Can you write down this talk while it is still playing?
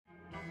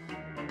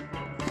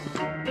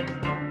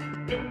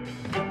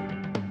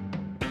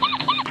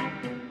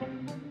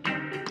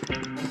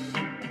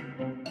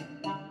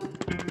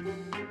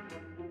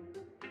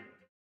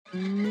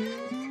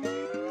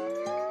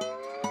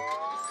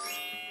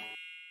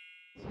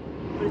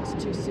it's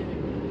too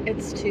soon.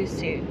 It's too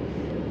soon.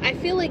 I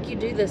feel like you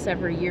do this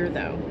every year,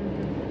 though.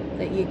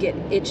 That you get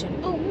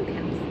itching. Oh, look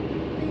how.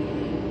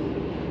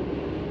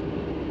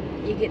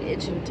 You get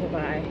itching to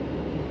buy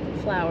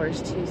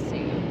flowers too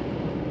soon.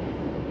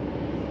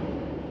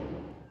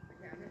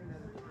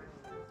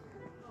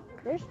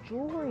 There's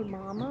jewelry,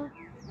 Mama.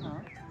 Huh?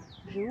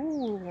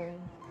 Jewelry.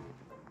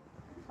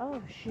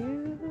 Oh,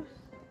 shoes.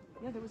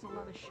 Yeah, there was a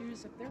lot of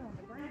shoes up there on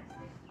the ground.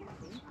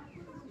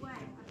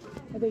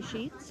 Are they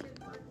sheets?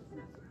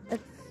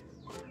 It's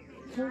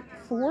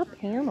 4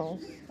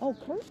 panels. Oh,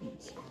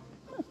 curtains.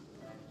 Huh.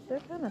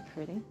 They're kind of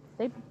pretty.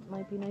 They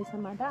might be nice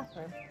in my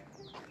bathroom.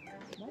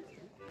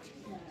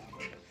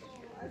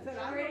 It's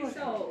already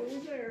sold.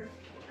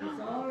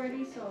 It's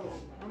already sold.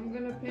 I'm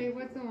gonna pay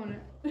what's on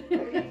it.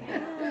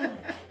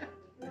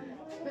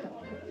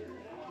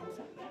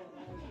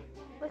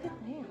 Look at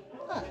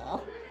that.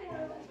 Oh.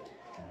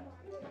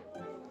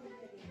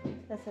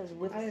 That says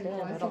with stand.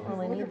 I don't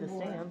really need the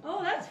stand.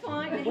 Oh, that's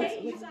fine.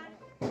 Hey, you got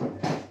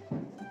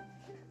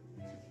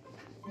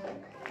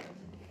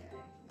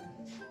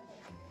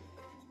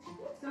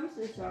I'm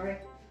so sorry.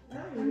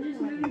 I'm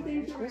just moving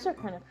things around. These are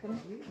kind of pretty.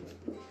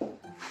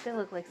 They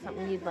look like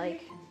something you'd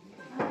like.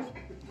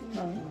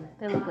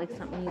 They look like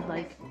something you'd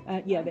like.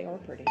 Yeah, they are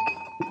pretty.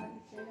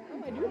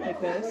 Oh, I do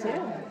like those.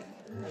 Yeah.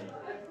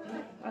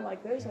 I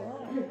like those a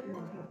lot.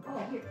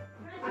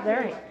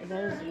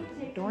 Those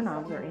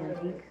doorknobs are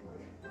antique.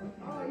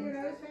 Oh, you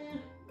know,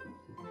 fan.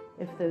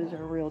 If those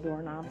are real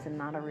doorknobs and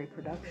not a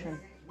reproduction.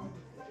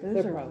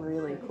 Those are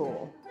really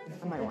cool.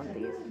 I might want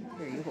these.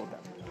 Here, you hold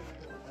them.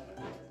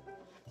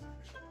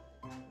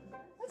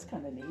 That's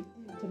kind of neat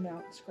to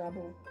mount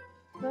Scrabble.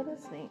 That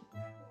is neat.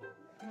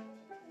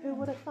 Who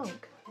would have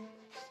thunk?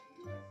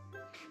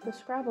 The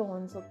Scrabble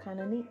ones look kind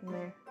of neat in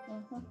there.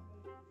 Uh-huh.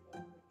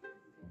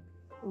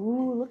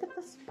 Ooh, look at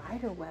the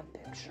spider web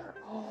picture.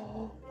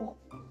 Oh,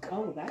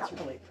 That's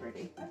really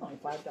pretty. That's only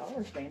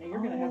 $5, Dana. You're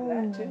gonna have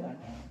that too.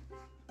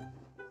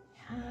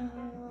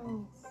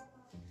 Yes.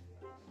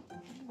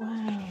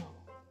 Wow.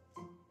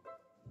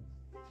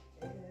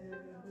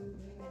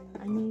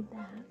 I need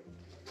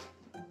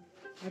that.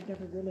 I've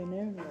never really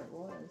known where it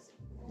was.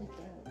 Look at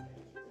that.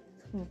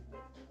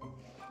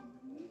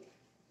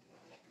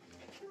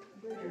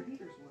 Your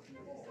heater's working.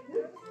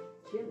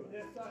 Chilly.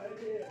 Yes, I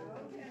did.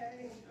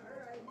 Okay. All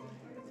right.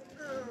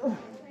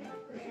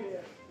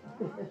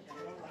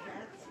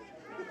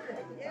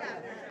 Yeah,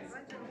 there's a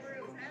bunch of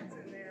Orioles hats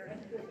in there.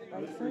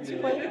 License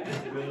plate.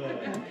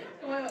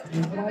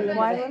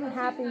 Why am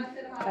happy to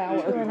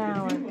an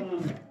hour?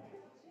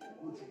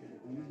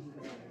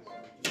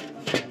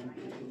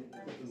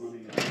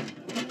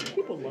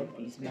 People love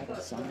these metal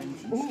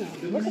signs. Ooh,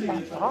 look at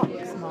that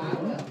box,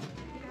 Mom.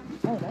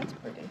 Oh, that's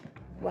pretty.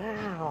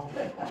 Wow.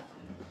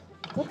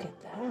 Look at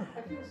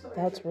that.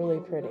 That's really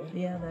pretty.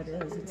 Yeah, that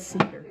is. It's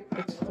cedar.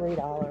 It's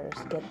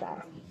 $3. Get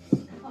that.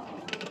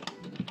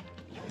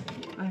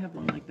 I have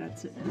one like that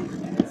sitting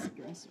in this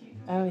dresser.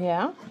 Oh,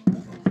 yeah?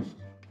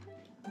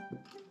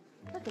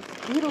 Look, it's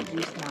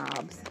Beetlejuice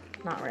knobs.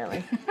 Not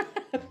really.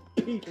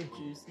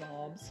 Beetlejuice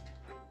knobs.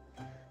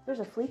 There's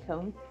a flea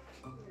comb.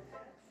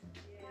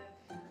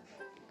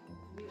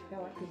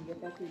 Hell, I couldn't get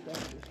that through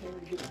Dexter's hair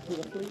to get to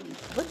the fleas.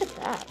 Look at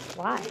that.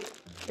 Why?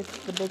 It's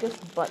the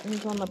biggest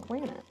buttons on the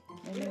planet.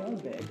 And they are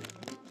big.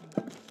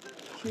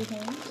 Shoe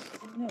horns?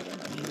 No, they're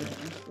not shoe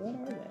horns. What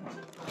are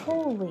they?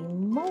 Holy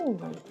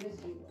moly.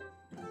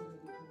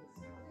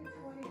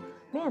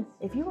 Man,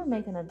 if you were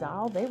making a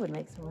doll, they would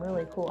make some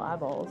really cool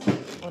eyeballs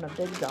on a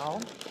big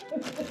doll.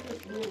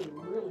 Really,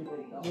 really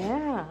big doll.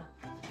 Yeah.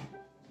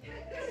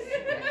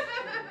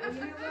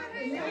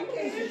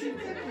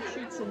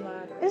 Shoots and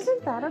ladders.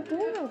 Isn't that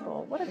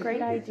adorable? What a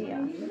great idea.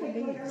 Look at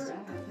these.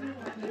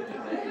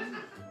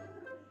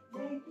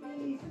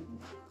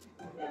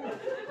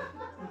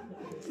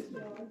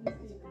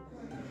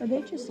 Are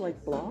they just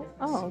like blocks?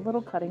 Oh,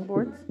 little cutting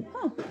boards.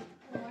 Huh.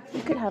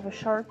 You could have a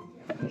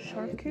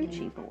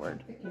charcuterie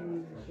board.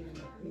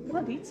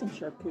 I've eaten some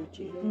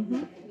charcuterie.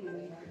 Mm-hmm.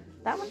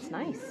 That one's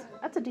nice.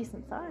 That's a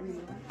decent size.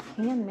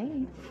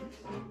 Handmade.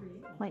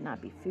 Might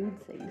not be food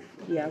safe.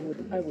 Yeah,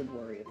 I would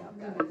worry about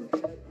that.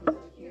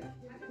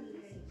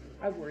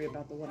 I worry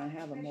about the one I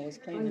have. I'm always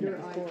cleaning it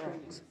with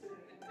Clorox.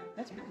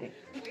 That's pretty.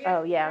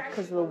 Oh, yeah,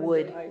 because of the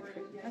wood.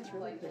 That's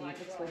really pretty.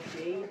 It's like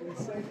jade and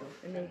silver.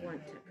 And they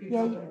weren't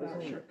Yeah,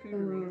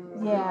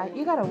 yeah,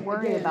 you got to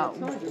worry about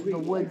the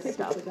wood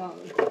stuff.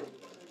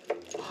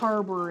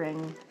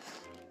 Harboring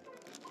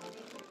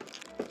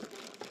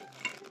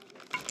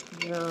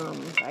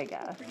germs, I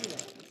guess.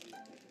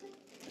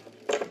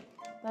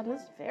 That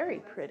is very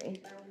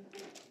pretty.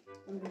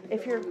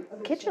 If your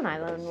kitchen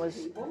island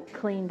was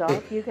cleaned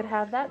off, you could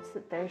have that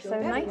sit there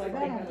so nicely.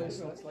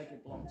 Looks like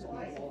it belongs on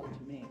the wall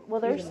to me. Well,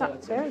 there's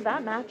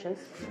that matches.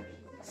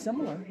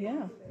 Similar,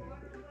 yeah.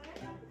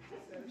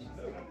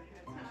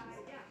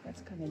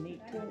 That's kind of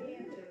neat too.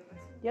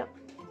 Yep.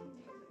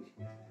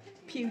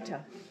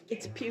 Pewter.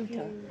 It's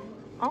pewter.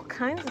 All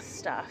kinds of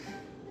stuff.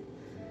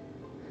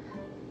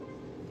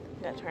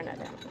 I'm gonna turn that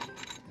down.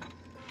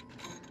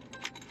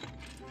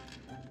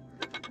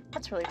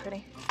 That's really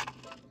pretty.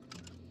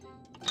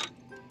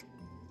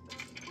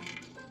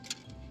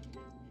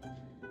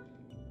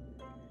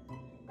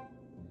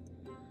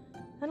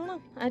 I don't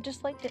know. I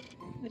just liked it.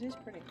 It is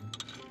pretty.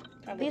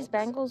 These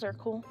bangles are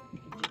cool.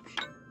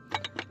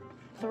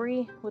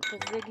 3 with the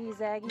ziggy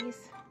zaggies.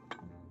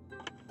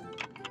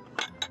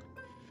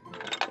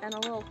 And a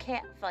little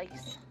cat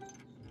face.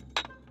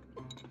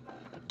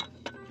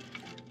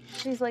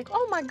 She's like,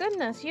 oh my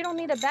goodness, you don't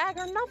need a bag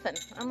or nothing.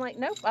 I'm like,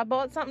 nope, I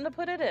bought something to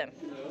put it in.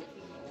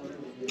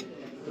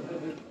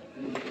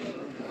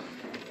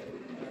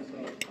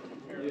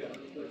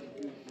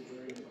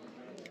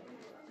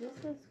 This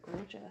is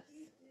gorgeous.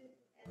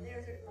 And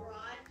there's a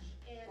garage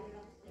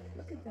and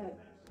Look at that.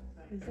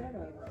 Is that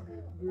a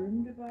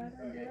room divider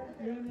there?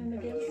 Leaning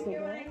against the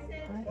wall?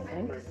 I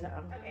think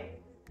so.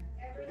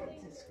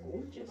 This is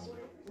gorgeous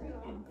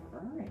freaking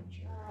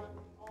furniture.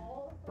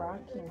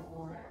 Rocking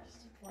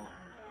horse. Wow.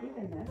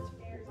 Even that's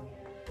weird.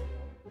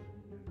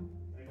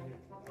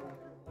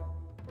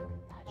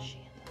 That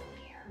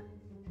chandelier.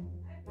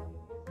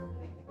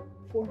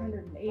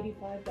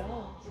 $485.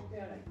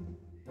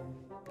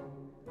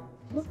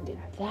 Look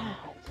at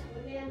that.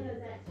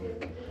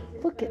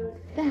 Look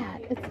at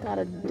that. It's got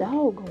a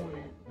dog on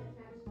it.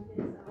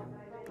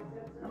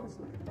 I was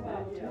looking at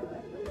that too.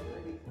 That looked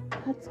pretty.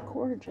 That's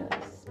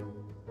gorgeous.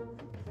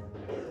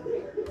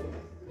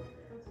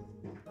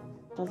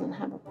 Doesn't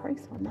have a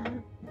price on that.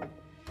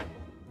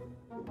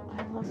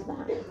 I love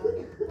that.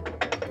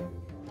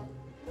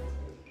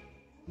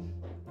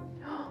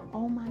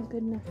 Oh my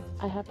goodness.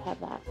 I have to have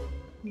that.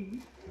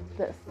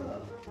 This.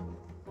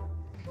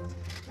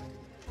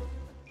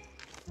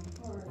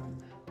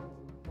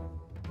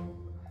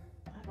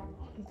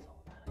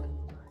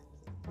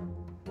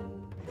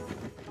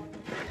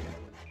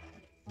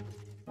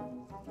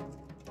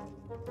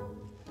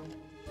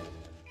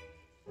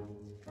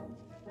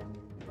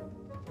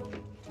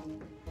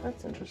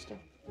 That's interesting.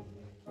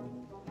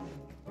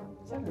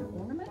 Is that an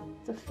ornament?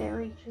 It's a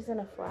fairy. She's in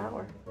a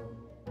flower.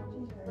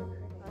 She's very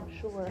pretty. I'm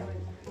sure.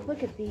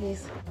 Look at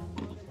these.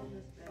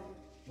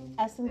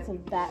 Essence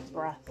of bat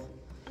breath.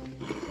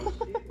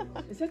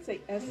 Does that say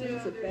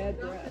essence of bad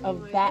breath?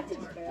 Of bat.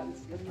 That's as bad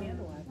as the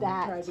candle I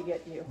Bat. tried to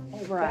get you.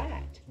 Oh, Breath.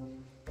 bat.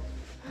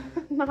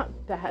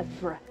 Not bad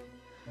breath.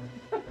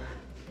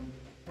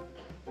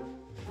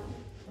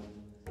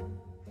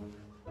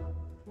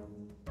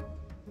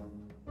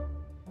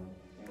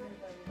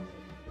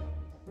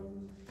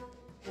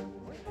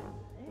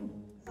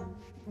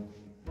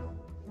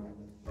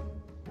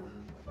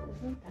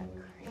 Isn't that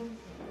crazy?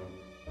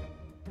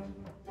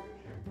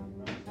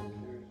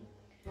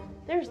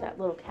 There's that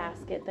little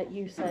casket that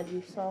you said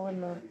you saw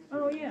in the...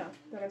 Oh yeah,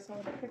 that I saw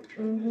in the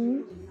picture.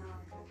 Mm-hmm.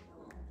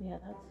 Yeah,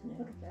 that's Look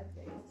new. at that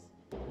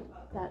vase.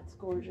 That's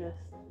gorgeous.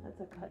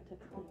 That's a cut to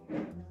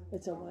clear.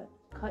 It's a what?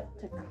 Cut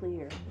to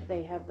clear.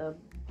 They have the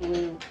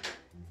blue.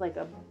 It's like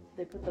a.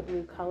 They put the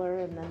blue color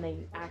and then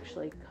they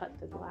actually cut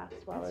the glass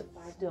while it's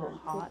still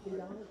hot.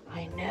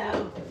 I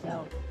know.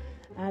 So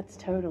that's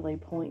totally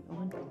point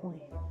on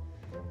point.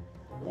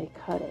 They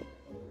cut it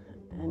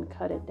and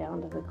cut it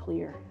down to the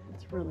clear.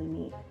 It's really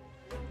neat.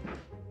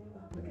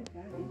 Look at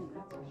that. Even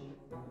that's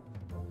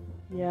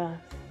Yeah.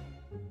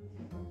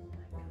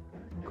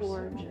 so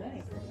Gorgeous.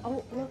 nice.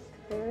 Oh, look,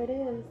 there it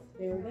is.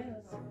 There it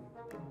is.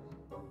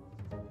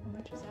 How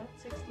much is that?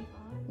 65.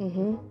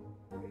 Mm-hmm.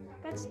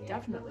 That's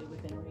definitely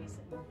within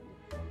reason.